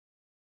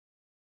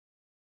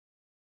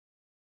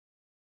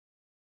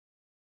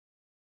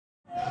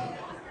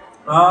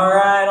All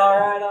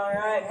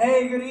right.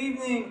 Hey, good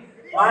evening.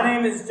 My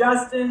name is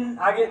Justin.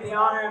 I get the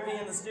honor of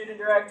being the student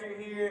director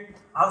here.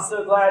 I'm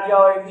so glad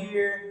y'all are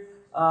here.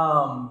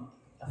 I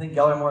think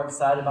y'all are more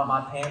excited about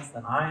my pants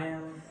than I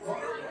am.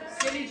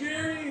 Skinny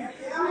Jerry!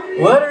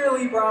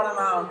 Literally brought them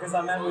out because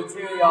I met with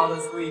two of y'all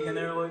this week and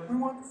they were like, we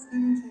want the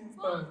skinny jeans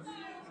both.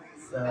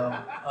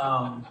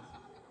 So,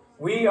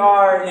 we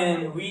are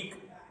in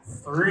week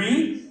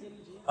 3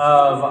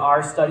 of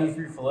our study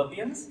through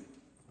Philippians.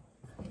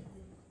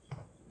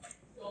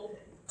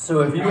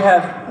 So if you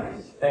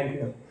have, thank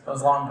you,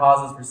 those long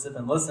pauses for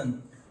sipping.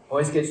 Listen,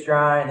 voice gets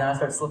dry and then I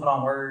start slipping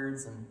on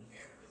words.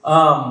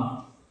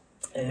 And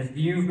if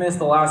you've missed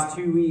the last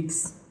 2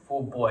 weeks,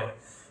 oh boy,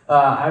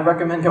 I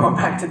recommend going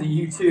back to the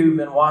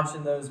YouTube and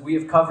watching those. We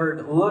have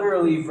covered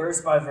literally verse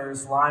by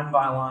verse, line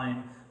by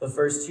line, the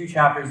first 2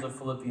 chapters of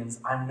Philippians.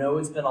 I know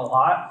it's been a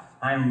lot.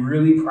 I'm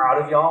really proud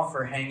of y'all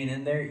for hanging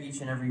in there each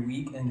and every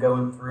week and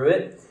going through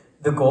it.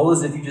 The goal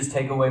is if you just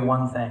take away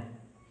one thing.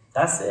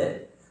 That's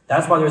it.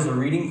 That's why there's a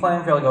reading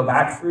plan for you to go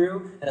back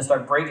through and to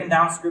start breaking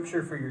down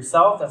scripture for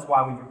yourself. That's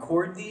why we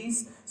record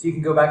these. So you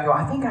can go back and go,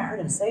 I think I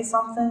heard him say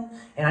something,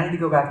 and I need to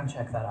go back and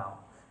check that out.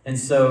 And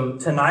so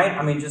tonight,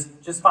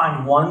 just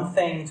find one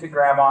thing to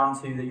grab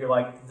onto that you're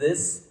like,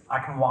 this, I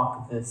can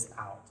walk this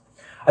out.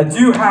 I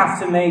do have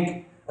to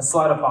make a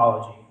slight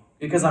apology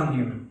because I'm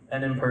human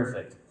and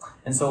imperfect.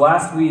 And so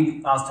last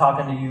week, I was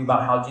talking to you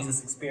about how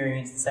Jesus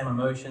experienced the same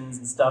emotions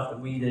and stuff that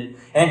we did.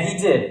 And he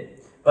did.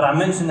 But I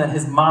mentioned that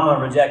his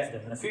mama rejected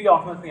him. And a few of y'all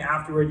come up to me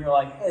afterward and you're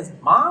like, hey, his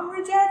mom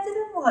rejected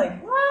him?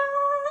 Like,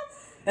 what?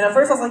 And at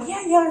first I was like,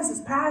 yeah, there's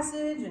this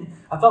passage. And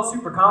I felt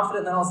super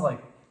confident. And then I was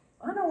like,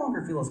 I no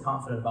longer feel as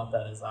confident about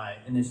that as I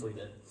initially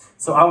did.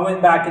 So I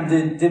went back and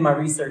did my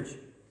research.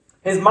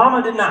 His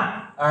mama did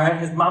not. All right?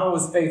 His mama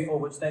was faithful,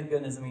 which thank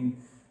goodness.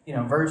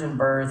 Virgin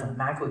birth,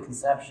 immaculate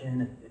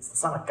conception. It's the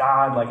Son of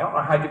God. Like, I don't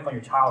know how you get on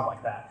your child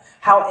like that.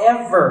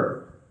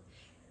 However,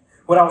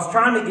 what I was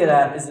trying to get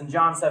at is in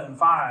John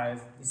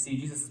 7:5, you see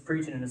Jesus is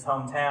preaching in his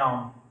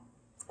hometown,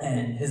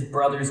 and his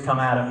brothers come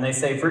at him, and they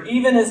say, for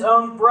even his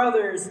own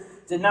brothers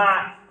did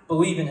not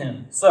believe in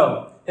him.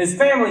 So, his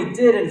family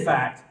did, in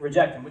fact,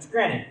 reject him, which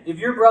granted, if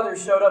your brother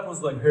showed up and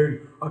was like,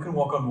 hey, I can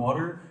walk on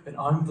water, and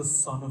I'm the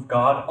Son of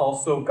God,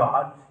 also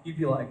God, you'd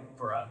be like,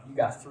 bruh, you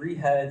got 3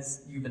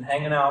 heads, you've been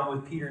hanging out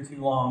with Peter too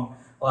long,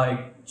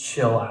 like,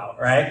 chill out,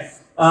 right?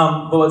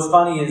 But what's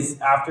funny is,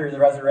 after the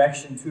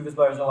resurrection, 2 of his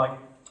brothers are like,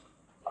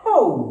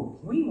 oh,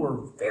 we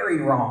were very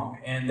wrong.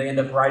 And they end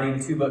up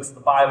writing 2 books of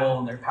the Bible,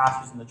 and they're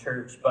pastors in the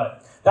church.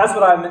 But that's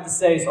what I meant to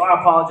say. So I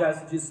apologize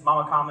for Jesus'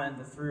 mama comment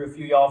that threw a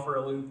few y'all for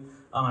a loop.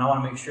 And I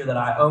want to make sure that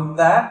I own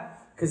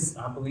that because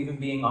I believe in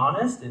being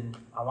honest, and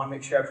I want to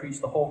make sure I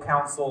preach the whole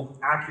counsel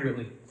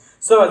accurately.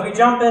 So as we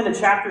jump into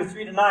chapter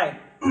 3 tonight,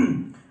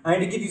 I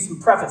need to give you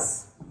some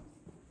preface.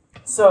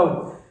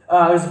 So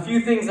there's a few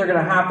things that are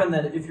going to happen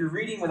that if you're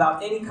reading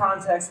without any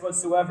context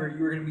whatsoever,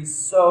 you're going to be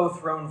so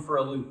thrown for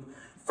a loop.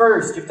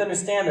 First, you have to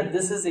understand that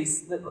this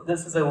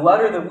is a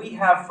letter that we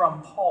have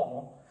from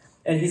Paul,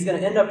 and he's going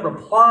to end up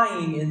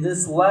replying in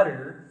this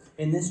letter,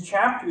 in this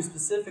chapter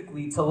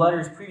specifically, to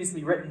letters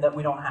previously written that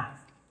we don't have.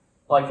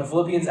 Like the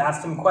Philippians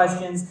asked him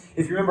questions.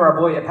 If you remember our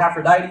boy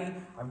Epaphroditus,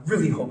 I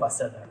really hope I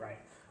said that right.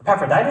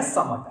 Epaphroditus,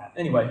 something like that.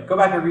 Anyway, go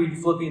back and read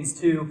Philippians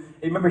 2.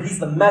 Remember, he's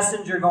the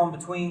messenger going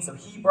between, so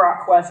he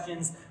brought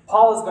questions.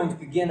 Paul is going to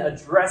begin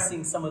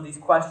addressing some of these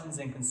questions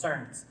and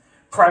concerns.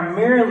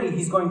 Primarily,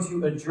 he's going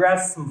to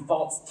address some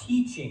false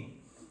teaching.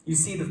 You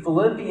see, the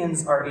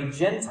Philippians are a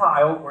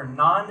Gentile or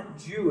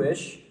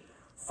non-Jewish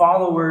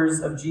followers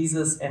of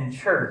Jesus and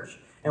church.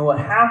 And what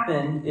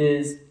happened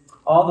is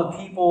all the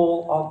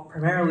people,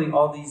 primarily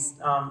all these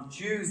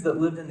Jews that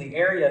lived in the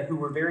area who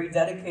were very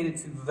dedicated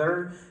to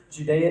their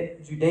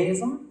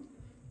Judaism.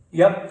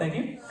 Yep, thank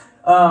you.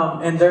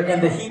 And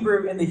the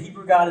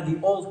Hebrew God of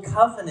the Old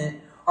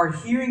Covenant are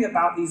hearing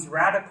about these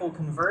radical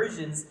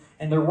conversions,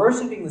 and they're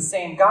worshiping the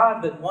same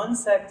God, but one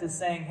sect is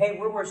saying, hey,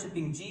 we're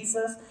worshiping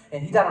Jesus,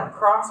 and he died on a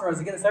cross,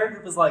 whereas again, this other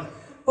group is like,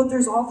 but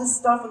there's all this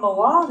stuff in the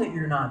law that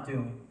you're not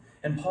doing.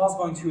 And Paul's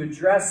going to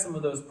address some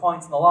of those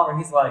points in the law where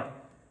he's like,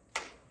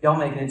 y'all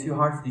making it too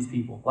hard for these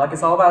people. Like,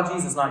 it's all about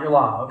Jesus, not your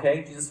law,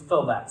 okay? Jesus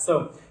fulfilled that.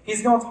 So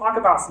he's going to talk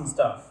about some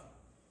stuff.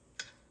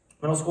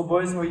 Middle school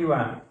boys, where you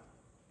at?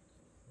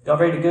 Y'all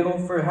ready to giggle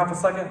for half a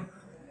second?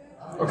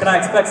 Or can I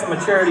expect some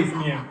maturity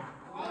from you?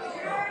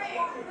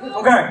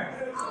 Okay.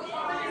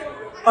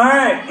 All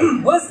right.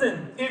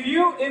 Listen, if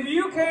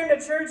you came to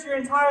church your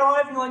entire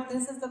life and you're like,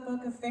 this is the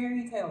book of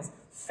fairy tales,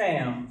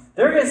 fam,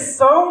 there is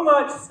so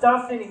much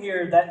stuff in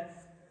here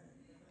that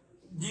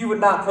you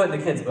would not put in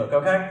the kids' book,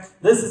 okay?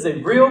 This is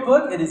a real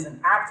book. It is an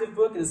active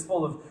book. It is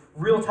full of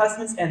real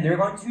testaments, and they're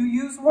going to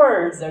use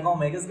words that are going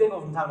to make us giggle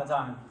from time to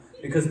time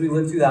because we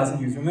live 2,000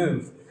 years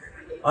removed.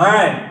 All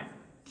right.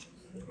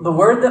 The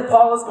word that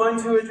Paul is going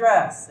to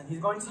address, and he's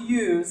going to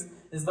use,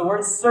 is the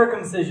word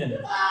circumcision.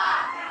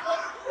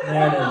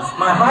 There it is.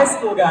 My high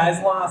school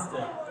guys lost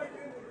it.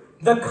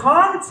 The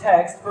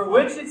context for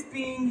which it's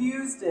being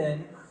used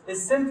in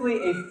is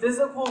simply a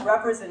physical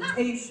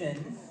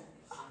representation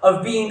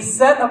of being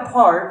set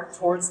apart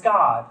towards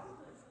God,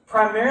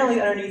 primarily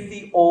underneath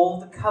the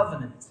old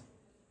covenant,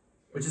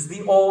 which is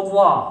the old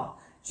law.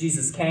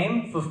 Jesus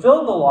came,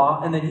 fulfilled the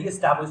law, and then he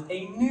established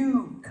a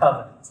new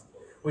covenant,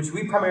 which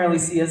we primarily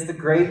see as the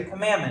great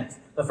commandment,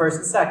 the first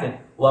and second.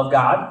 Love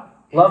God,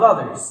 love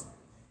others.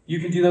 You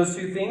can do those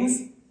two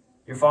things,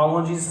 you're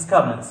following Jesus'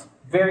 covenants.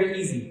 Very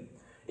easy.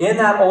 In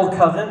that old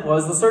covenant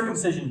was the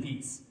circumcision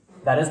piece.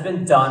 That has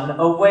been done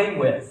away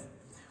with.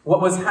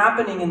 What was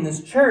happening in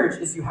this church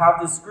is you have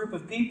this group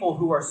of people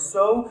who are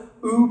so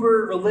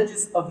uber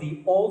religious of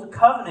the old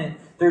covenant,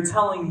 they're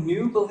telling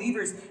new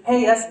believers,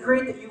 hey, that's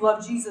great that you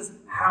love Jesus.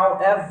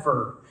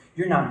 However,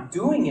 you're not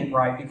doing it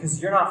right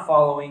because you're not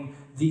following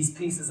these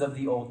pieces of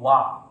the old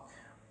law.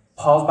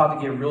 Paul's about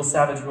to get real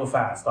savage real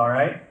fast, all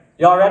right?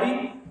 Y'all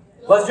ready?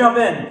 Let's jump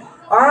in.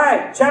 All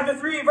right, chapter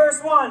 3, verse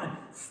 1.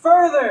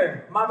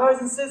 Further, my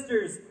brothers and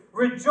sisters,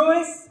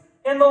 rejoice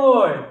in the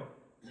Lord.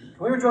 Can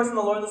we rejoice in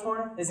the Lord this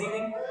morning, this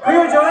evening? Can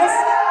we rejoice?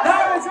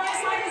 No,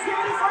 rejoice like it's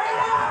giving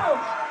freedom!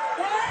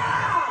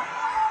 Yeah!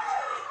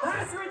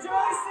 That's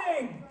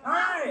rejoicing! All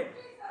right.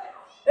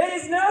 It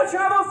is no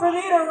trouble for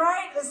me to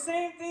write the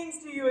same things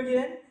to you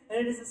again, and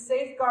it is a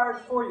safeguard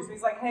for you. So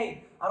he's like,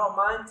 hey, I don't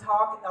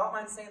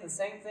mind saying the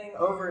same thing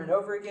over and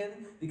over again,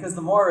 because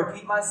the more I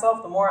repeat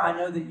myself, the more I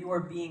know that you are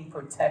being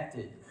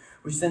protected.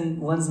 Which then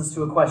lends us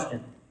to a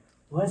question.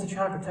 What is he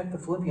trying to protect the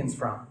Philippians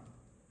from?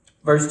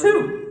 Verse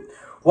 2.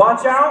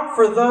 Watch out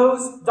for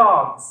those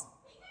dogs.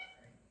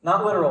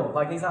 Not literal.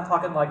 Like, he's not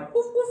talking like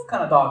woof woof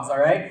kind of dogs, all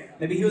right?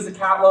 Maybe he was a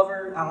cat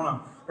lover. I don't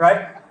know,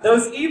 right?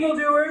 Those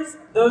evildoers,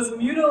 those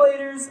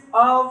mutilators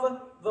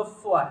of the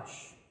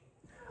flesh.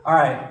 All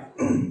right.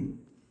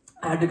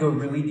 I had to go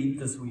really deep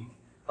this week.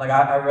 Like,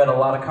 I read a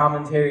lot of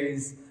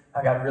commentaries.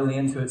 I got really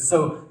into it.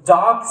 So,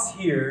 dogs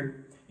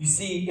here, you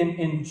see,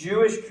 in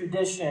Jewish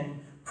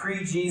tradition,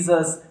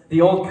 pre-Jesus,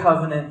 the Old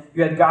Covenant,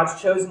 you had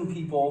God's chosen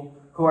people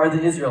who are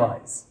the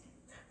Israelites.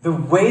 The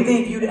way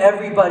they viewed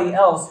everybody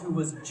else who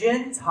was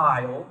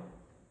Gentile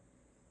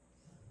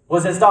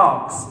was as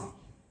dogs.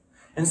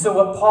 And so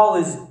what Paul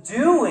is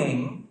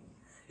doing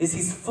is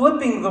he's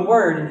flipping the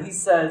word and he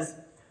says,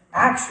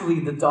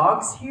 actually, the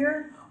dogs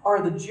here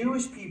are the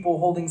Jewish people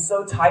holding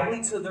so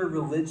tightly to their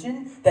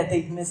religion that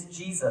they've missed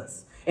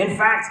Jesus. In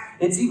fact,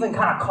 it's even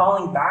kind of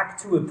calling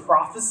back to a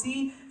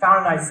prophecy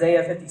found in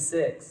Isaiah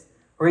 56,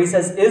 where he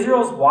says,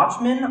 Israel's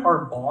watchmen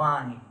are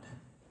blind.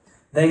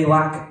 They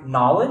lack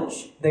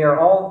knowledge. They are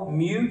all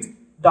mute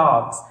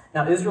dogs.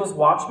 Now, Israel's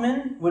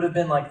watchmen would have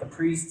been like the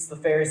priests, the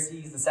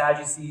Pharisees, the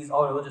Sadducees,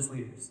 all religious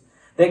leaders.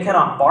 They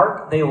cannot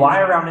bark. They lie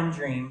around and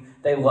dream.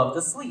 They love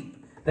to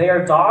sleep. They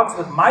are dogs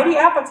with mighty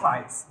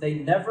appetites. They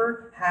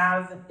never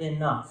have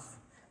enough.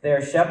 They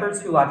are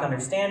shepherds who lack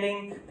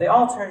understanding. They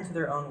all turn to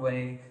their own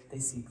way. They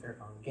seek their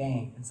own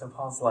gain. And so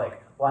Paul's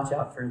like, watch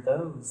out for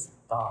those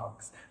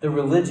dogs. The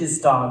religious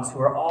dogs who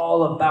are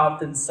all about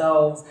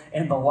themselves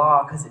and the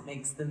law because it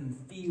makes them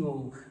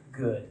feel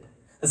good.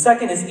 The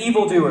second is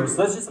evildoers.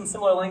 So that's just some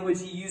similar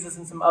language he uses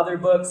in some other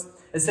books.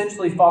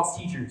 Essentially, false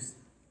teachers.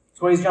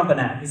 That's what he's jumping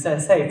at. He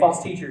says, hey,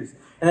 false teachers.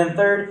 And then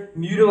third,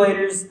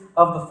 mutilators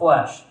of the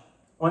flesh.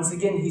 Once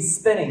again, he's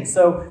spinning.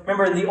 So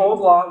remember, in the old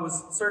law, it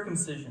was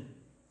circumcision.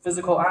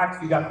 Physical act.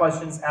 If you got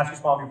questions, ask your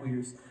small group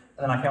leaders. And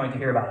then I can't wait to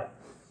hear about it.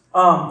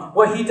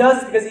 What he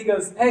does is because he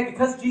goes, hey,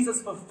 because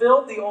Jesus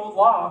fulfilled the old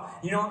law,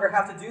 you no longer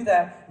have to do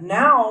that.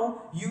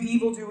 Now, you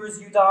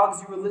evildoers, you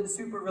dogs, you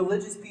super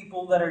religious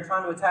people that are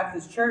trying to attack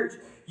this church,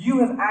 you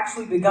have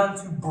actually begun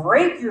to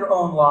break your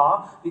own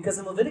law because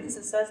in Leviticus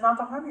it says not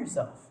to harm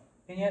yourself.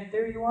 And yet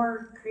there you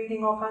are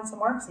creating all kinds of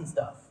marks and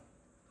stuff.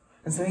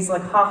 And so he's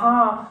like,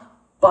 haha,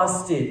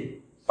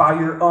 busted by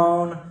your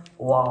own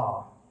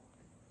law.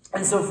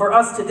 And so for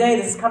us today,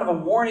 this is kind of a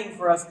warning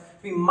for us to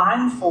be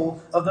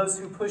mindful of those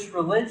who push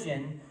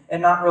religion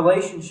and not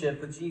relationship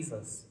with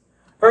Jesus.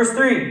 Verse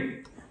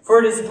 3,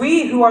 for it is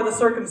we who are the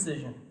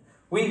circumcision,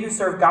 we who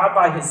serve God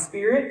by his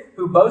Spirit,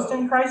 who boast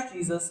in Christ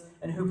Jesus,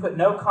 and who put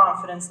no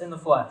confidence in the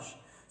flesh.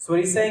 So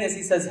what he's saying is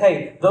he says,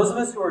 hey, those of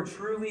us who are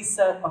truly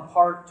set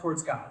apart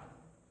towards God,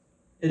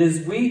 it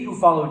is we who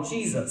follow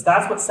Jesus.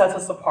 That's what sets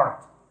us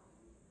apart.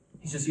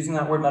 He's just using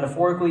that word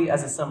metaphorically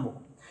as a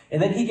symbol.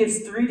 And then he gives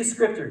three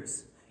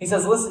descriptors. He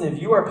says, listen,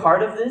 if you are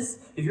part of this,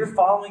 if you're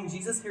following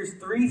Jesus, here's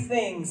three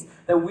things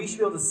that we should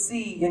be able to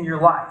see in your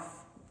life.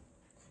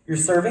 You're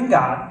serving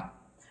God,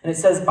 and it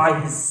says by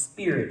his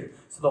Spirit.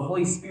 So the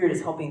Holy Spirit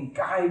is helping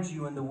guide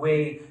you in the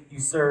way you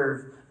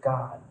serve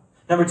God.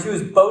 Number 2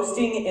 is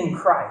boasting in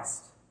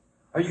Christ.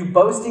 Are you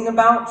boasting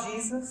about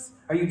Jesus?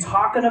 Are you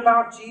talking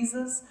about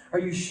Jesus? Are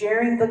you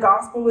sharing the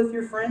gospel with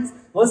your friends?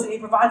 Listen, he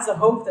provides a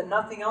hope that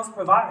nothing else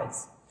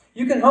provides.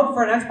 You can hope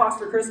for an Xbox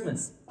for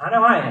Christmas. I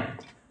know I am.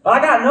 But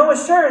I got no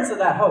assurance of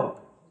that hope.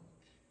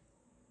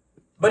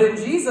 But in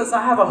Jesus,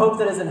 I have a hope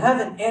that is in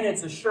heaven, and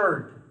it's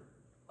assured.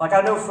 Like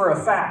I know for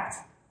a fact.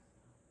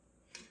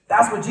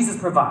 That's what Jesus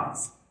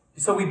provides.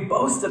 So we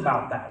boast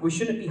about that. We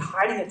shouldn't be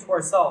hiding it to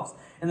ourselves.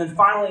 And then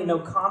finally, no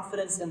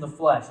confidence in the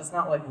flesh. That's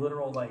not like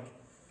literal, like,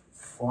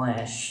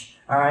 flesh.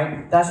 All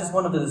right? That's just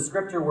one of the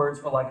descriptor words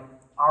for, like,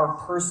 our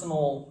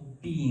personal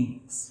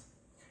beings.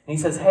 And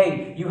he says,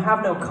 hey, you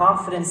have no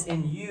confidence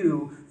in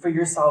you for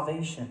your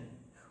salvation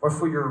or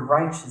for your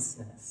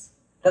righteousness.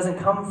 It doesn't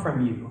come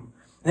from you.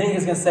 And then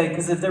he's going to say,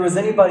 because if there was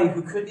anybody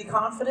who could be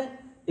confident,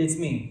 it's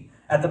me.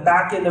 At the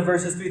back end of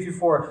verses 3 through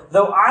 4,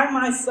 though I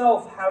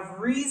myself have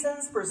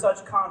reasons for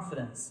such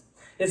confidence.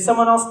 If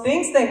someone else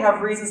thinks they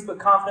have reasons but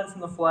confidence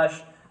in the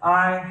flesh,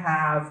 I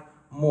have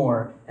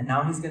more. And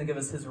now he's going to give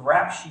us his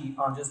rap sheet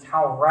on just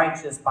how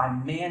righteous by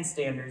man's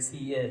standards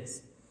he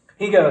is.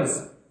 He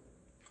goes,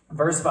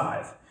 verse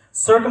 5,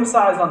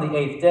 circumcised on the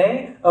 8th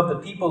day of the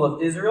people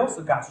of Israel,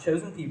 so God's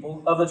chosen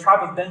people, of the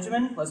tribe of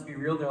Benjamin, let's be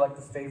real, they're like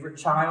the favorite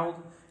child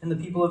in the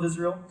people of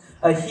Israel,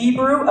 a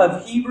Hebrew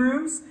of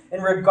Hebrews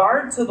in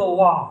regard to the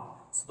law.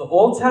 So the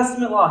Old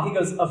Testament law, he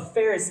goes, a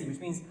Pharisee, which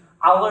means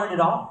I learned it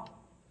all.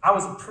 I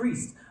was a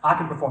priest. I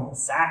can perform the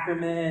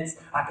sacraments.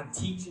 I can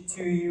teach it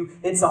to you.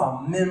 It's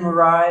all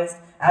memorized.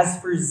 As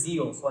for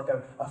zeal, so like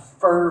a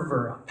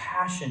fervor, a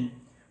passion,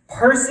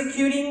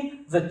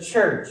 persecuting the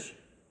church.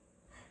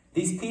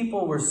 These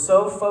people were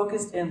so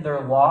focused in their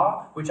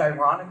law, which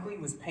ironically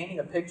was painting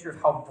a picture of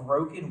how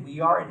broken we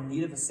are in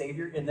need of a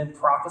Savior, and then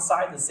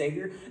prophesied the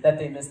Savior, that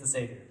they missed the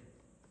Savior.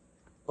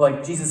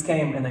 Like Jesus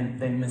came and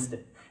they missed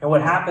it. And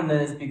what happened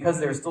then is because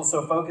they were still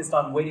so focused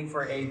on waiting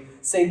for a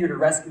Savior to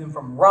rescue them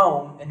from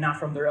Rome and not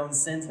from their own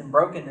sins and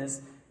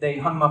brokenness, they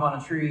hung them up on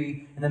a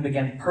tree and then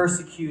began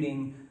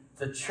persecuting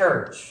the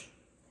church.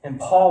 And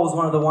Paul was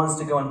one of the ones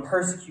to go and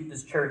persecute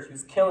this church. He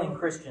was killing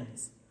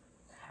Christians.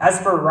 As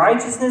for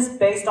righteousness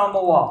based on the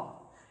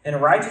law,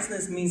 and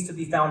righteousness means to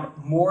be found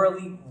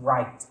morally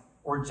right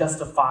or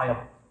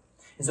justifiable.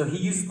 And so he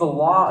uses the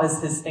law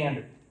as his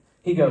standard.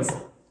 He goes,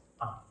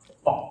 I'm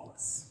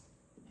faultless.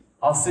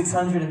 All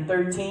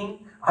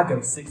 613, I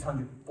go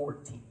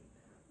 614.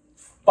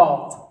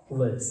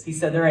 Faultless. He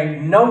said there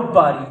ain't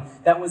nobody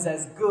that was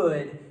as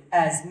good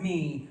as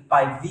me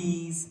by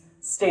these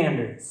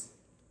standards.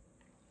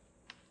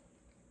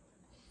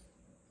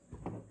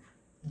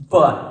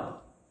 But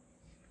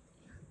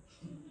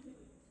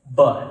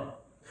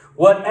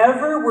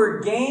whatever were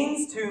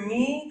gains to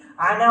me,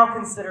 I now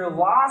consider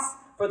loss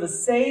for the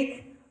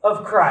sake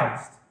of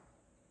Christ.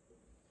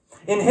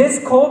 In his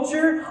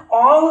culture,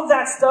 all of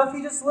that stuff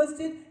he just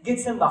listed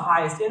gets him the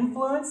highest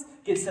influence,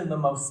 gets him the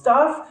most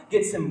stuff,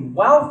 gets him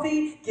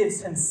wealthy,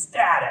 gives him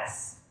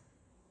status.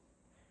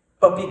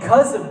 But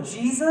because of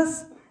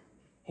Jesus,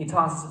 he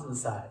tosses it to the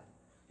side.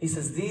 He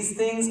says, these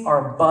things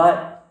are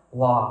but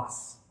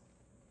loss.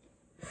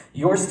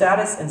 Your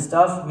status and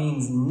stuff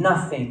means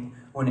nothing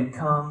when it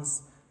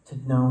comes to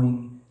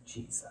knowing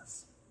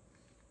Jesus.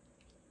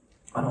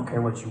 I don't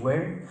care what you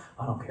wear.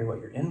 I don't care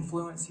what your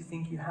influence you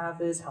think you have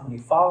is, how many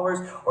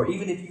followers, or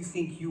even if you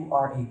think you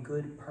are a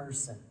good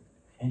person.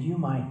 And you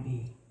might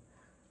be.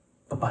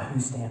 But by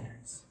whose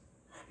standards?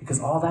 Because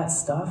all that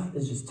stuff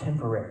is just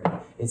temporary.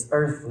 It's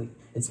earthly.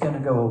 It's going to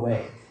go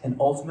away. And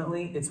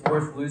ultimately, it's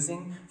worth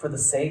losing for the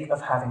sake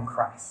of having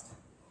Christ.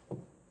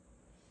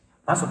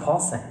 That's what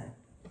Paul's saying.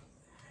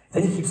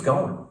 Then he keeps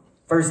going.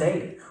 Verse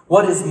 8.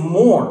 What is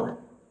more?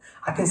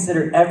 I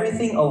consider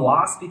everything a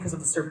loss because of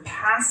the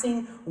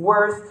surpassing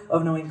worth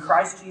of knowing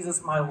Christ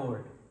Jesus my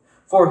Lord,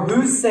 for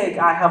whose sake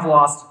I have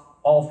lost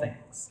all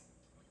things.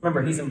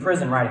 Remember, he's in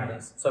prison writing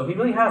this, so he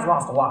really has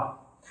lost a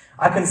lot.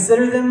 I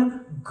consider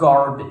them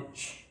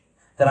garbage,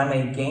 that I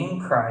may gain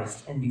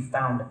Christ and be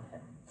found in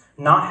him,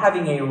 not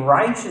having a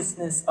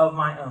righteousness of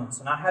my own,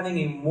 so not having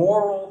a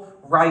moral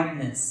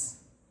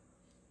rightness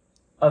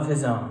of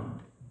his own,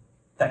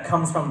 that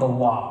comes from the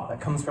law, that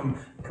comes from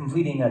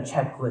completing a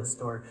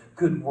checklist or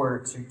good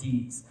works or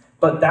deeds.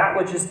 But that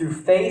which is through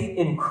faith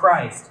in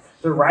Christ,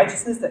 the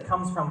righteousness that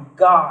comes from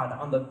God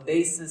on the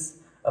basis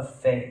of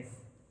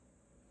faith.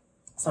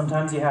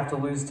 Sometimes you have to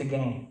lose to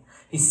gain.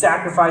 He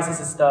sacrifices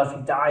his stuff.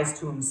 He dies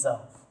to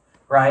himself,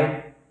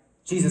 right?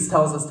 Jesus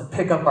tells us to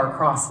pick up our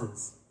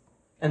crosses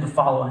and to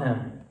follow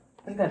him.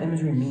 I think that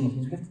imagery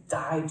means we have to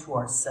die to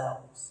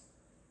ourselves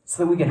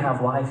so that we can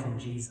have life in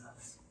Jesus.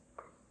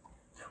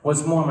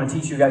 What's more, I'm going to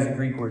teach you guys a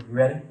Greek word. You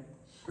ready?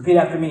 Repeat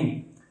after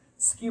me.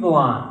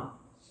 Scubalon.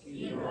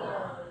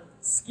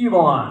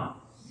 Scubalon.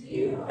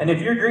 And if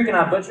you're Greek and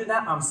I butchered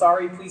that, I'm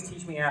sorry. Please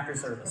teach me after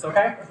service,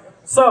 okay?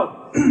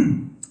 So,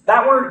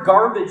 that word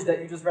garbage that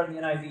you just read in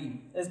the NIV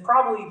is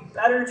probably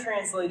better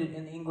translated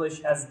in English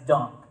as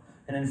dung.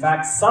 And in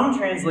fact, some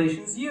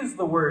translations use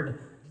the word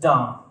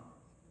dung.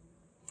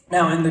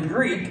 Now, in the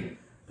Greek,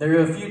 there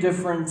are a few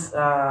different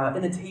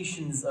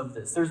annotations of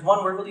this. There's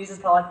one word that uses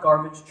kind of like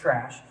garbage,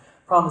 trash.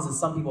 Problem is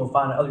some people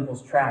find other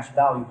people's trash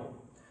valuable.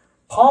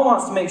 Paul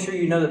wants to make sure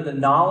you know that the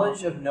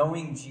knowledge of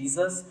knowing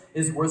Jesus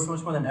is worth so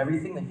much more than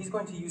everything that he's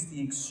going to use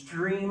the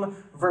extreme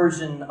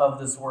version of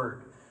this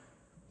word.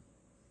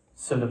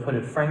 So to put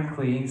it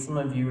frankly, some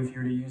of you, if you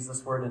were to use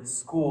this word at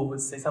school,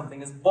 would say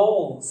something as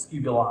bowl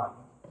scubulon.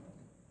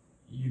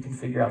 You can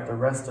figure out the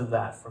rest of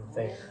that from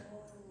there.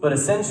 But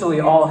essentially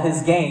all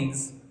his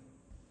gains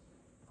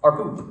are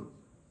poop.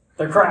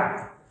 They're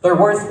crap. They're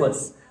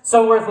worthless.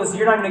 So worthless,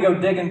 you're not going to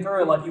go digging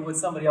through it like you would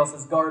somebody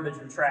else's garbage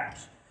or trash.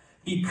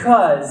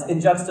 Because in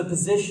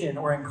juxtaposition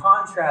or in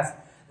contrast,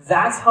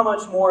 that's how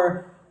much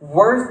more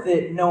worth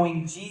it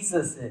knowing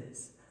Jesus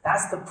is.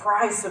 That's the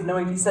price of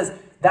knowing. He says,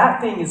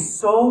 that thing is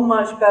so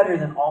much better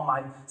than all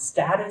my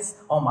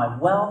status, all my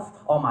wealth,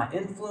 all my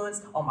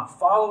influence, all my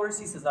followers.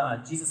 He says,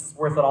 Jesus is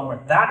worth it all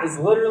more. That is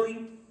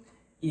literally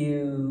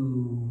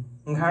you.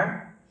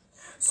 Okay?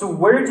 So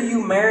where do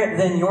you merit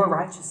then your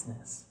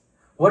righteousness?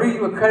 What are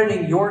you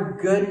accrediting your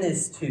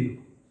goodness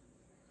to?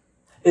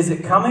 Is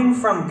it coming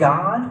from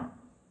God?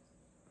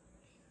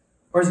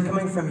 Or is it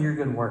coming from your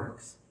good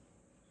works?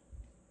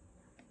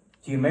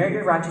 Do you merit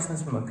your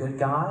righteousness from a good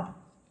God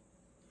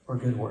or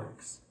good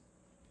works?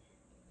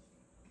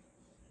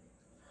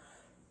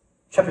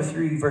 Chapter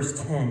 3,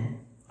 verse 10.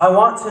 I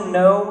want to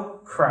know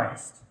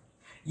Christ.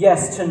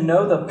 Yes, to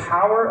know the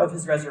power of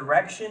his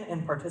resurrection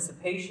and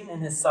participation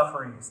in his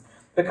sufferings,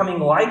 becoming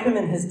like him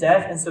in his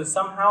death, and so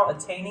somehow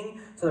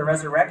attaining to the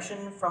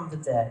resurrection from the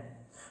dead.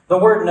 The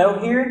word know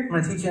here, I'm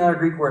going to teach you another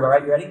Greek word, all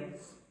right? You ready?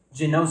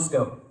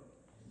 Ginosko.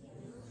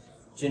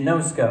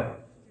 Ginosko.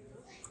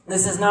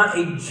 This is not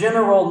a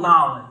general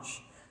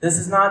knowledge. This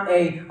is not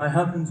I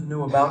happen to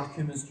know about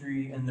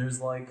chemistry and there's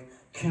like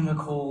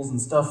chemicals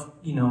and stuff,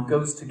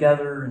 goes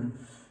together and,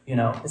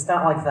 it's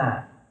not like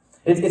that.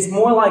 It's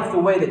more like the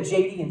way that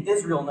JD and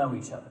Israel know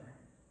each other.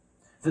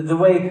 The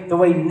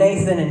way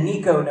Nathan and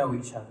Nico know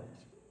each other.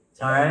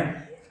 All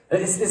right?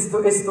 It's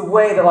the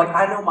way that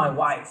I know my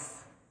wife.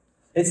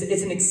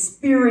 It's an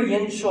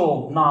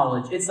experiential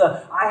knowledge.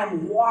 I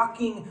am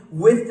walking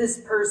with this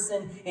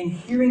person and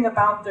hearing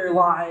about their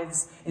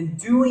lives and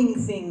doing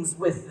things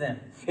with them.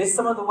 It's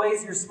some of the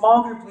ways your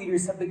small group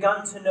leaders have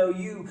begun to know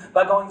you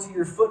by going to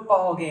your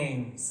football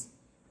games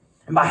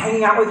and by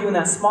hanging out with you in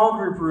that small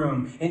group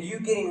room and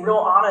you getting real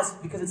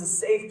honest because it's a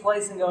safe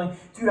place and going,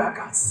 dude, I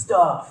got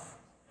stuff.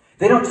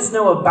 They don't just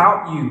know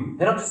about you.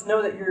 They don't just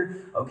know that you're,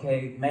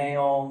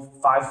 male,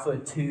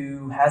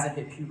 5'2", hasn't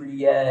hit puberty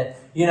yet,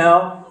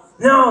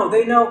 No,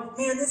 they know,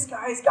 man, this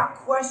guy's got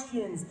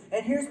questions.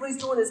 And here's what he's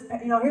doing.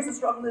 Here's the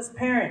struggle with his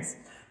parents.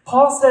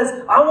 Paul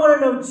says, I want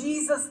to know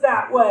Jesus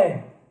that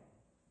way.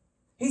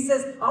 He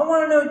says, I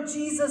want to know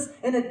Jesus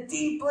in a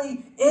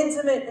deeply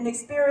intimate and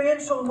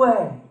experiential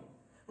way.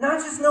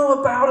 Not just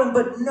know about him,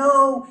 but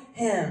know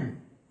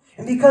him.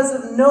 And because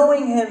of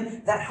knowing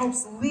him, that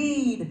helps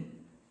lead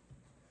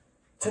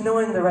to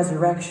knowing the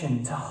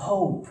resurrection, to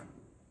hope.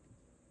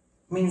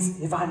 It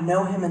means if I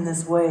know him in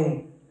this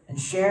way and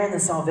share in the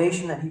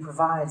salvation that he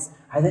provides,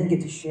 I then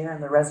get to share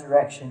in the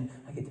resurrection.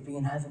 I get to be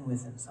in heaven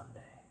with him someday.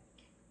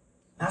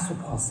 That's what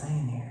Paul's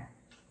saying here.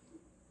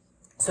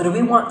 So do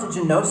we want to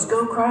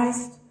ginosko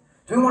Christ?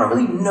 Do we want to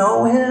really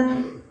know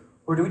him?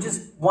 Or do we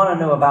just want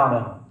to know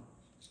about him?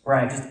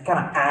 Right, just kind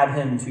of add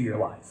him to your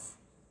life.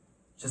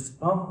 Just,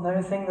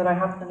 another thing that I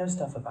happen to know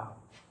stuff about.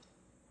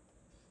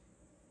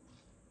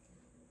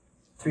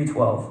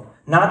 3:12.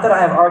 Not that I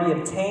have already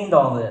obtained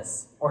all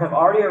this, or have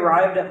already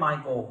arrived at my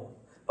goal,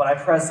 but I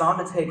press on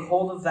to take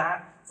hold of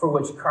that for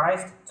which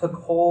Christ took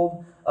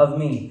hold of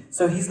me.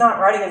 So he's not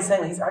writing and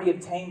saying that he's already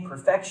obtained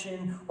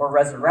perfection or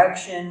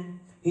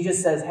resurrection. He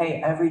just says,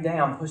 hey, every day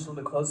I'm pushing a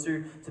little bit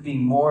closer to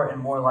being more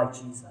and more like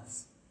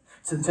Jesus.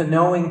 To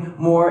knowing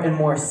more and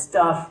more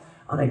stuff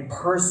on a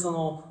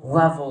personal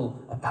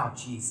level about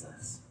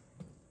Jesus.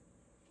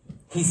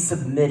 He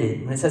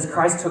submitted. When it says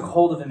Christ took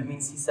hold of him, it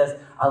means he says,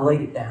 I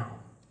laid it down.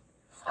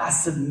 I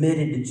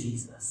submitted to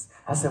Jesus.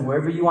 I said,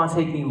 wherever you want to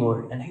take me,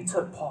 Lord. And he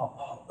took Paul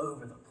all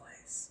over the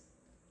place.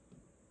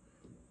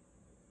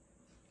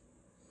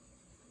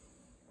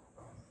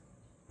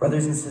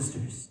 Brothers and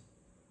sisters,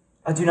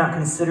 I do not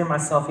consider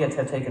myself yet to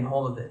have taken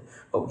hold of it.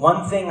 But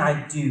one thing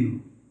I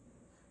do,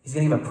 he's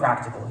going to give it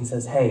practical. He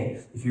says,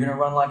 hey, if you're going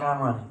to run like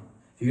I'm running,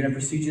 if you're going to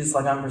pursue Jesus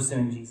like I'm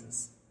pursuing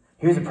Jesus,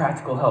 here's a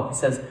practical help. He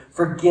says,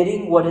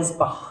 forgetting what is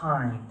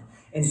behind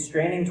and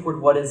straining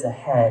toward what is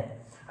ahead,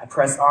 I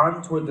press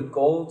on toward the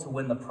goal to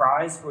win the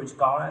prize for which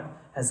God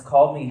has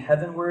called me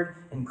heavenward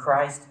in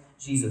Christ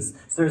Jesus.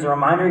 So there's a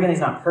reminder again, he's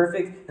not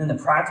perfect. Then the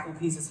practical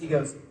pieces, he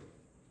goes,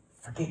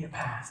 forget your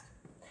past.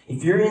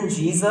 If you're in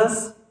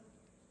Jesus,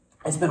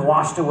 it's been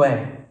washed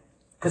away.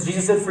 Because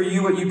Jesus did for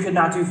you what you could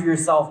not do for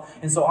yourself.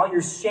 And so all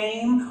your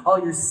shame, all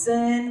your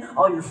sin,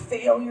 all your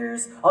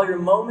failures, all your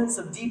moments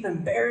of deep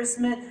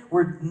embarrassment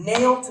were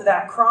nailed to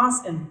that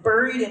cross and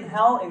buried in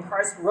hell. And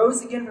Christ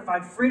rose again to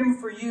provide freedom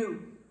for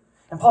you.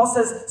 And Paul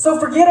says, so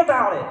forget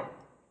about it.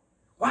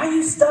 Why are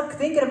you stuck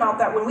thinking about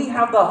that when we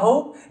have the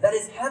hope that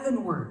is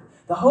heavenward?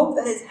 The hope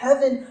that is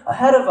heaven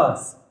ahead of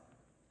us.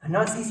 I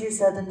know it's easier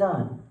said than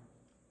done.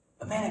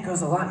 But man, it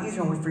goes a lot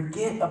easier when we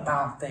forget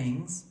about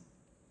things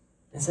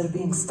instead of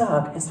being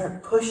stuck and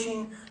start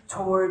pushing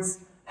towards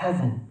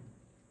heaven.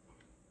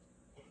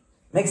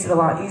 Makes it a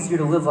lot easier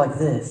to live like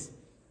this.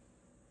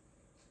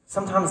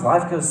 Sometimes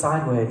life goes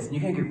sideways and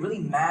you can get really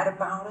mad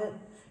about it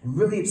and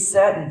really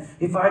upset. And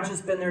if I had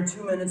just been there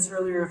 2 minutes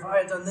earlier, if I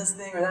had done this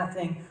thing or that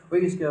thing, we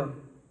just go,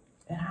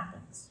 it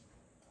happens.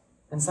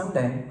 And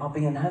someday I'll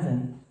be in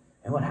heaven.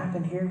 And what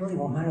happened here really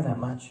won't matter that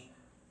much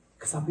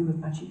because I'll be with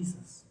my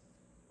Jesus.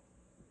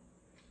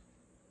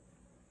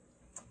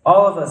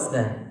 All of us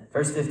then,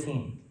 verse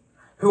 15,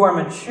 who are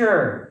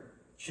mature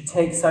should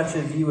take such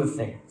a view of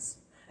things.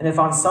 And if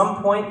on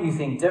some point you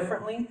think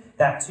differently,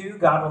 that too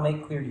God will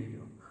make clear to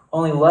you.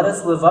 Only let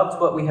us live up to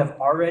what we have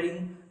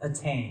already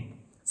attained.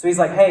 So he's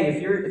like, hey,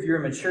 if you're a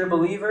mature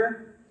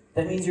believer,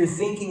 that means you're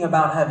thinking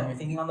about heaven. You're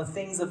thinking on the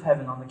things of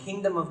heaven, on the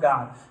kingdom of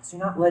God. So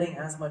you're not letting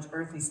as much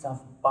earthly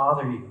stuff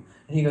bother you.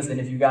 And he goes, then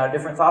if you've got a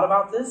different thought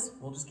about this,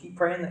 we'll just keep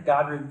praying that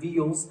God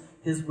reveals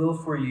his will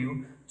for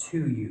you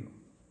to you.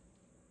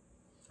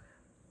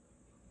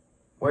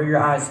 Where are your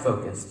eyes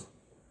focused?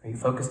 Are you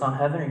focused on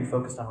heaven or are you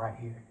focused on right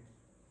here?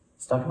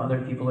 Stuck in what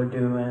other people are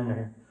doing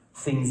or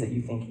things that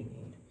you think you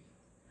need?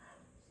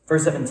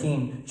 Verse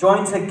 17,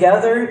 join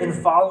together in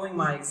following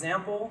my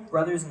example,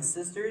 brothers and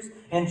sisters,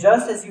 and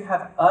just as you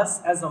have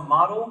us as a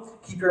model,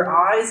 keep your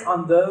eyes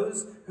on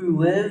those who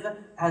live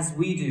as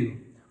we do.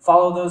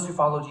 Follow those who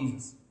follow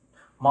Jesus.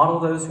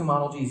 Model those who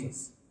model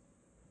Jesus.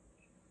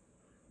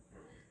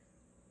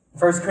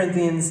 1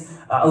 Corinthians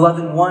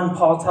 11:1,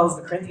 Paul tells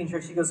the Corinthian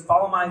church, he goes,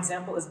 follow my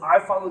example as I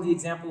follow the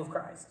example of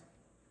Christ.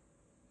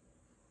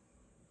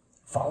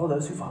 Follow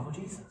those who follow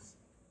Jesus.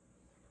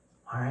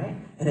 All right?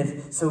 And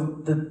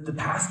the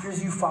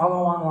pastors you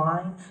follow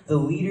online, the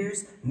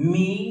leaders,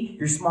 me,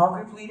 your small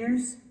group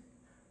leaders,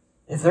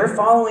 if they're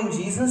following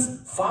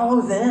Jesus,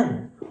 follow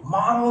them.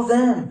 Model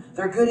them.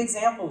 They're good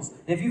examples.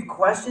 And if you have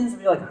questions,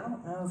 if you're like, I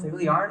don't know if they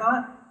really are or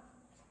not,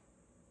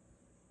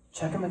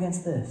 check them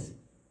against this.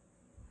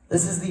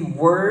 This is the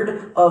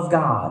Word of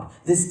God.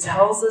 This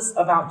tells us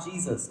about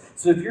Jesus.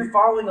 So if you're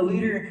following a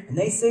leader and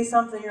they say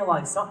something, you're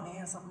like, something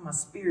in my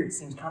spirit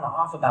seems kind of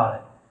off about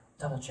it.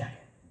 Double check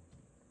it.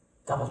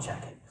 Double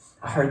check it.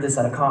 I heard this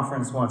at a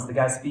conference once. The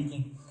guy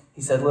speaking,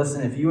 he said,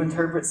 listen, if you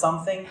interpret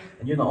something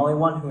and you're the only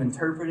one who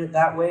interpreted it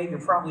that way, you're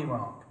probably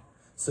wrong.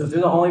 So if you're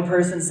the only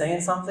person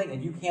saying something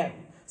and you can't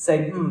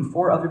say,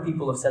 4 other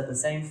people have said the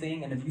same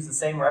thing and have used the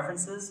same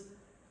references,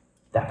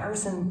 that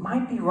person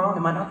might be wrong.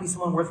 It might not be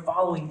someone worth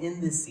following in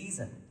this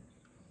season.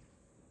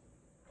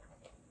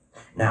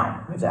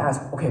 Now, we have to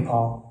ask, okay,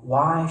 Paul,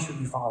 why should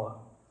we follow?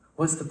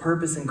 What's the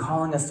purpose in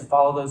calling us to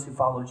follow those who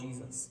follow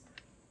Jesus?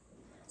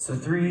 So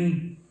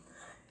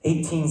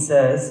 3:18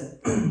 says,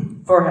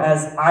 for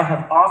as I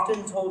have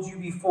often told you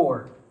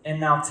before, and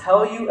now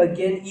tell you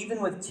again,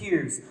 even with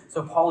tears.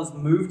 So Paul is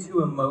moved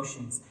to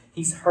emotions.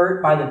 He's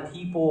hurt by the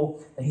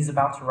people that he's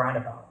about to write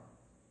about.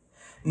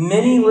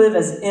 Many live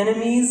as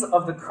enemies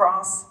of the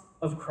cross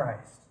of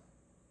Christ.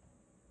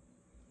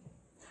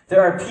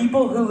 There are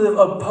people who live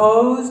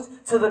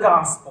opposed to the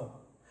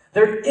gospel.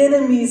 They're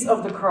enemies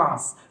of the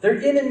cross.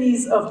 They're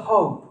enemies of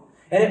hope.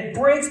 And it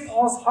breaks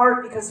Paul's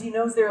heart because he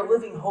knows they're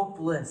living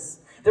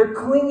hopeless. They're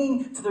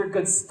clinging to their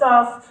good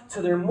stuff,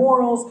 to their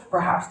morals,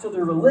 perhaps to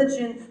their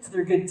religion, to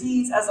their good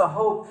deeds as a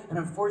hope. And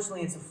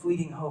unfortunately, it's a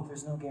fleeting hope.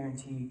 There's no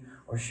guarantee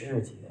or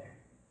surety there.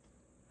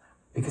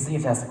 Because then you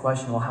have to ask the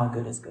question, well, how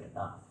good is good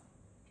enough?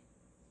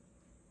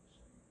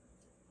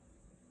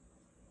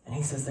 And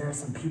he says there are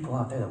some people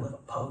out there that live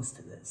opposed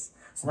to this.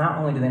 So not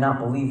only do they not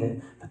believe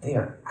it, but they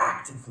are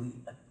actively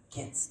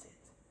against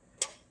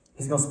it.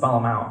 He's going to spell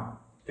them out.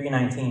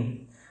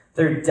 3:19.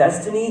 Their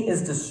destiny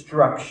is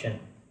destruction.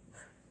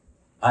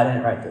 I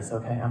didn't write this,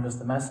 okay? I'm just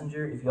the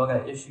messenger. If y'all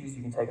got issues,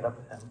 you can take it up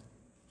with him.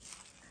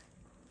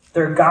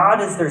 Their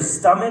God is their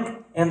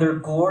stomach, and their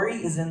glory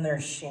is in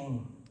their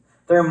shame.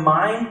 Their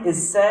mind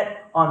is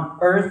set on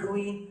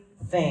earthly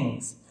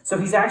things. So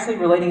he's actually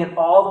relating it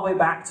all the way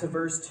back to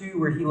verse 2,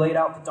 where he laid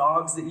out the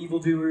dogs, the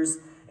evildoers,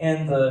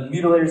 and the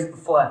mutilators of the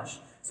flesh.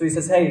 So he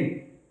says,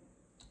 hey,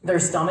 their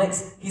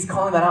stomachs, he's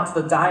calling that out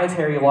to the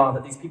dietary law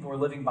that these people were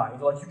living by. They're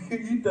like, you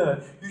can't eat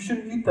that. You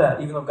shouldn't eat that.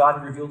 Even though God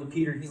had revealed to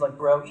Peter, he's like,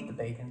 bro, eat the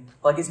bacon.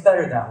 Like, it's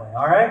better that way,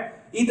 all right?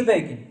 Eat the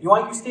bacon. You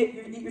want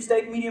eat your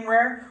steak medium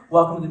rare?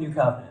 Welcome to the new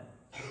covenant.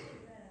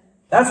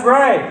 That's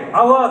right.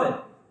 I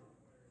love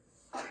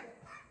it.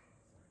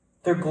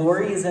 Their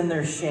glory is in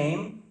their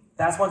shame.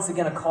 That's once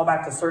again a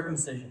callback to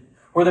circumcision,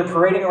 where they're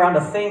parading around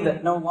a thing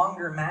that no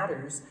longer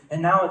matters, and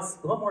now it's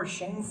a little more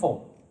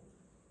shameful.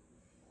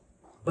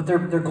 But they're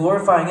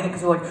glorifying in it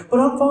because they're like, but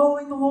I'm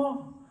following the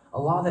law.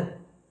 A law that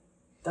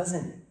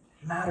doesn't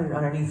matter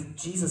underneath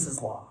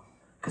Jesus' law,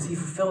 because he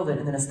fulfilled it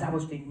and then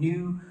established a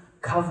new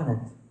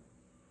covenant.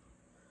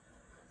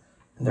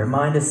 And their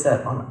mind is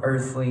set on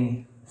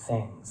earthly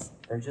things.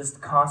 They're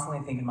just constantly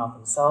thinking about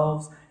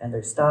themselves and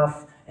their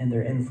stuff and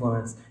their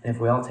influence. And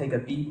if we all take a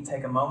beat and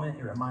take a moment,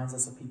 it reminds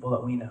us of people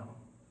that we know,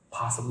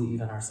 possibly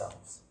even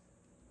ourselves.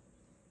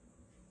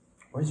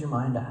 Where's your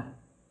mind at?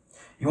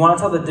 You want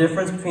to tell the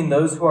difference between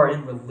those who are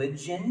in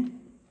religion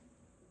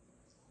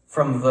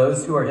from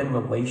those who are in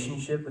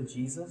relationship with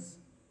Jesus?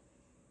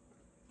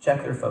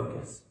 Check their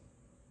focus.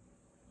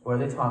 What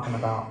are they talking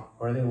about?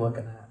 What are they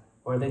looking at?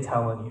 What are they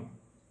telling you?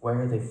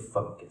 Where are they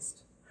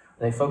focused?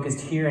 Are they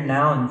focused here and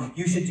now and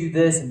you should do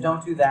this and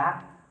don't do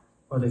that?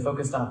 Or are they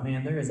focused on,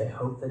 man, there is a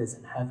hope that is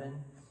in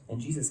heaven and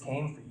Jesus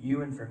came for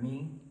you and for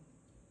me?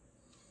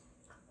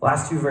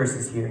 Last 2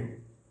 verses here.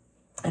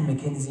 And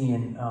Mackenzie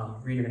and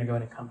Reed are going to go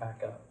ahead and come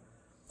back up.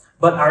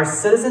 But our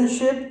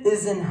citizenship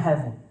is in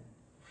heaven,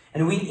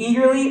 And we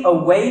eagerly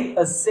await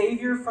a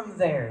Savior from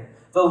there,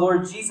 the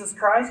Lord Jesus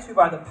Christ, who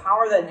by the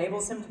power that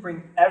enables him to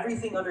bring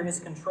everything under his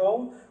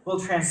control will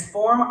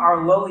transform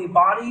our lowly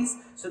bodies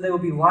so they will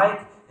be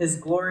like his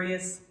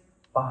glorious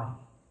body.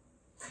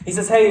 He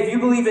says, hey, if you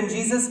believe in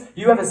Jesus,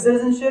 you have a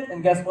citizenship,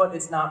 and guess what?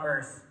 It's not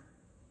earth.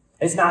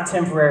 It's not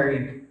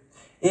temporary.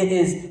 It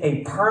is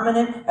a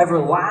permanent,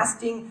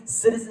 everlasting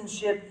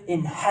citizenship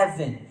in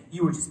heaven.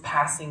 You were just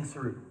passing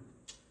through.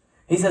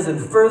 He says, and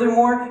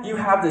furthermore, you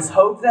have this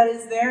hope that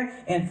is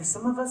there. And for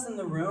some of us in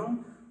the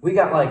room, we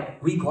got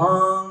like weak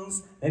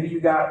lungs. Maybe you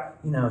got,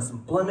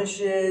 some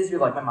blemishes. You're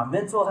like, my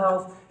mental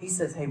health. He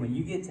says, hey, when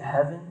you get to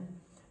heaven,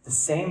 the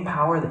same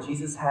power that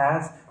Jesus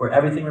has, where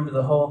everything, remember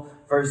the whole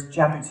verse,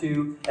 chapter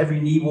 2, every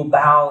knee will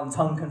bow and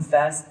tongue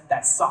confess,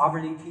 that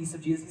sovereignty piece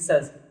of Jesus. He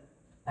says,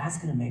 that's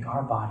going to make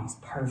our bodies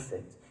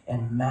perfect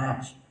and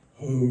match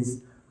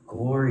his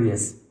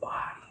glorious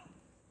body.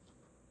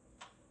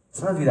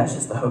 Some of you, that's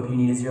just the hope you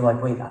need, is you're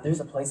like, wait, God, there's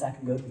a place I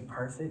can go to be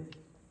perfect?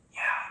 Yeah.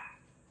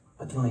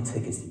 But the only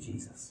ticket is through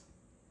Jesus.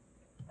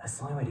 That's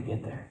the only way to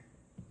get there.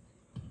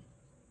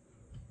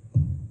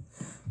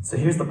 So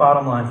here's the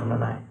bottom line from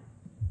tonight.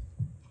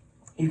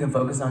 You can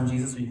focus on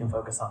Jesus or you can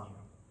focus on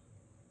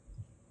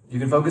you. You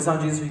can focus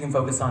on Jesus or you can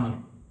focus on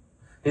you.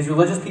 These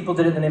religious people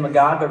did it in the name of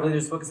God, but really they're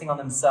just focusing on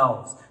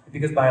themselves.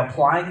 Because by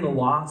applying the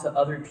law to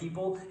other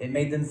people, it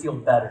made them feel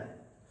better.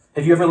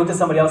 Have you ever looked at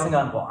somebody else and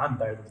gone, well, I'm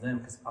better than them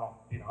because I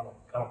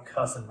don't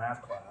cuss in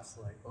math class.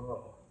 Like,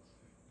 oh.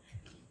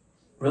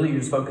 Really, you're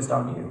just focused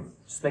on you,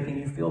 just making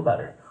you feel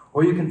better.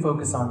 Or you can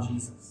focus on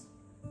Jesus.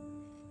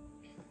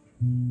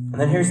 And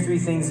then here's 3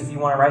 things if you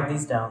want to write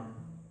these down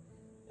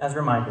as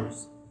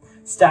reminders.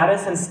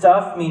 Status and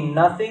stuff mean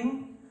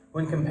nothing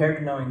when compared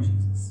to knowing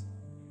Jesus.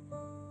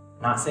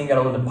 Not saying you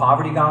got to live the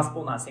poverty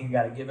gospel, not saying you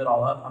got to give it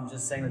all up. I'm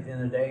just saying at the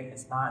end of the day,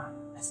 it's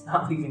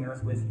not leaving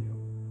earth with you.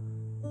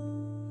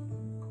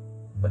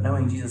 But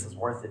knowing Jesus is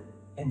worth it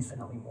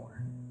infinitely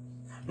more.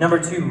 Number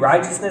 2,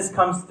 righteousness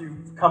comes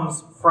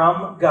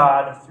from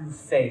God through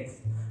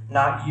faith,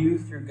 not you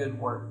through good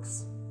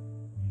works.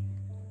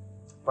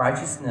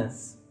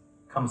 Righteousness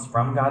comes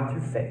from God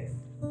through faith,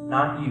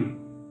 not you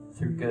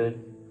through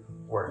good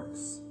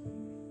works.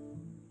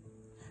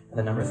 And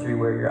then number 3,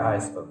 where are your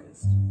eyes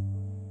focused?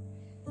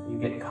 Are you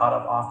getting caught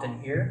up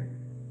often here?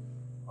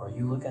 Or are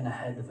you looking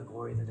ahead to the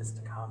glory that is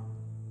to come?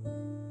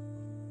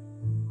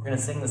 We're going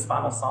to sing this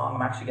final song.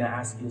 I'm actually going to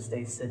ask you to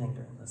stay sitting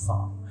during this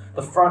song.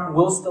 The front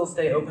will still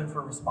stay open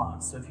for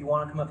response. So if you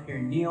want to come up here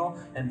and kneel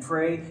and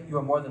pray, you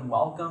are more than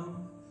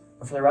welcome.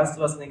 But for the rest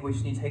of us, I think we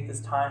should need to take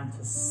this time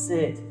to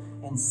sit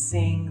and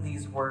sing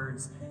these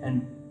words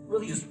and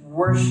really just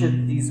worship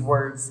these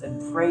words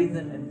and pray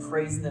them and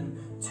praise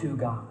them to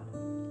God.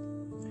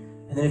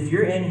 And then if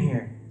you're in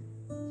here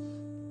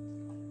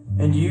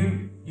and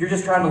you're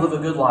just trying to live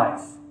a good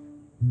life,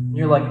 and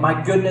you're like,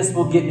 my goodness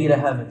will get me to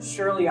heaven.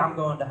 Surely I'm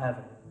going to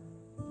heaven.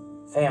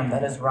 Fam,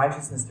 that is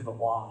righteousness through the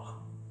law,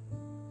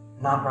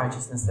 not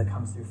righteousness that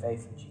comes through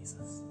faith in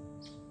Jesus.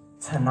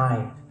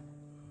 Tonight,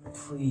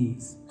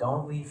 please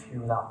don't leave here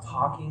without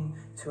talking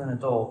to an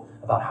adult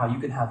about how you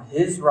can have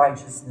his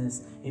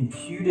righteousness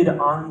imputed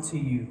onto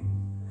you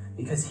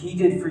because he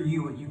did for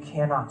you what you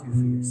cannot do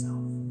for yourself.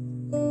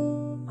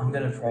 I'm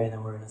going to pray and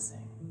then we're going to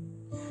sing.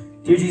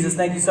 Dear Jesus,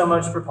 thank you so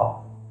much for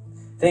Paul.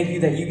 Thank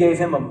you that you gave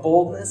him a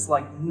boldness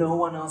like no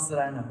one else that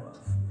I know of.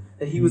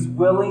 That he was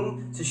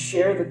willing to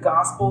share the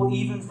gospel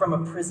even from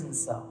a prison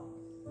cell.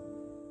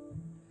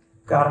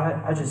 God,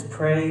 I just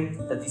pray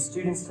that these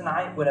students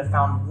tonight would have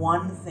found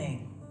one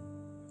thing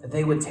that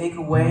they would take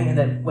away, and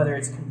that whether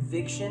it's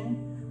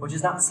conviction, which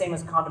is not the same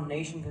as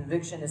condemnation,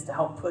 conviction is to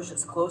help push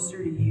us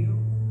closer to you,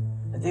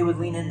 that they would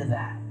lean into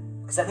that.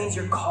 Because that means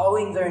you're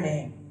calling their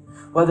name.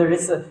 Whether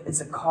it's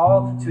a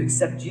call to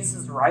accept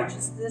Jesus'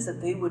 righteousness, that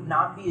they would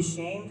not be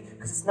ashamed,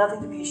 because it's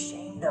nothing to be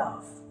ashamed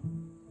of.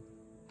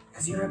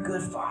 Because you're a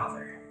good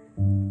Father.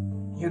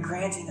 You're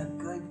granting a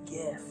good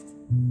gift.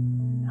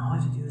 And all I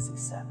have to do is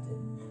accept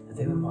it, that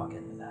they would walk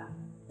into that.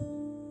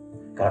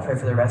 God, I pray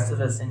for the rest of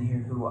us in here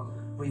who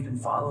we've been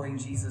following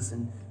Jesus,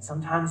 and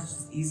sometimes it's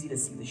just easy to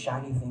see the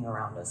shiny thing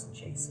around us and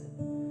chase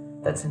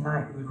it. That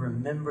tonight we would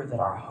remember that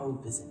our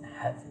hope is in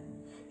heaven.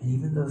 And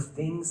even though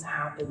things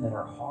happen that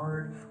are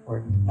hard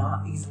or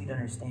not easily to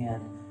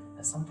understand,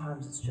 that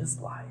sometimes it's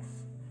just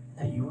life, and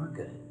that you are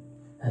good,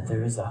 and that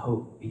there is a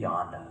hope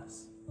beyond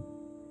us,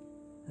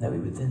 and that we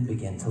would then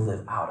begin to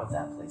live out of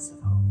that place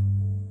of hope.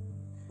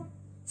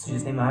 So in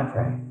Jesus' name I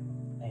pray.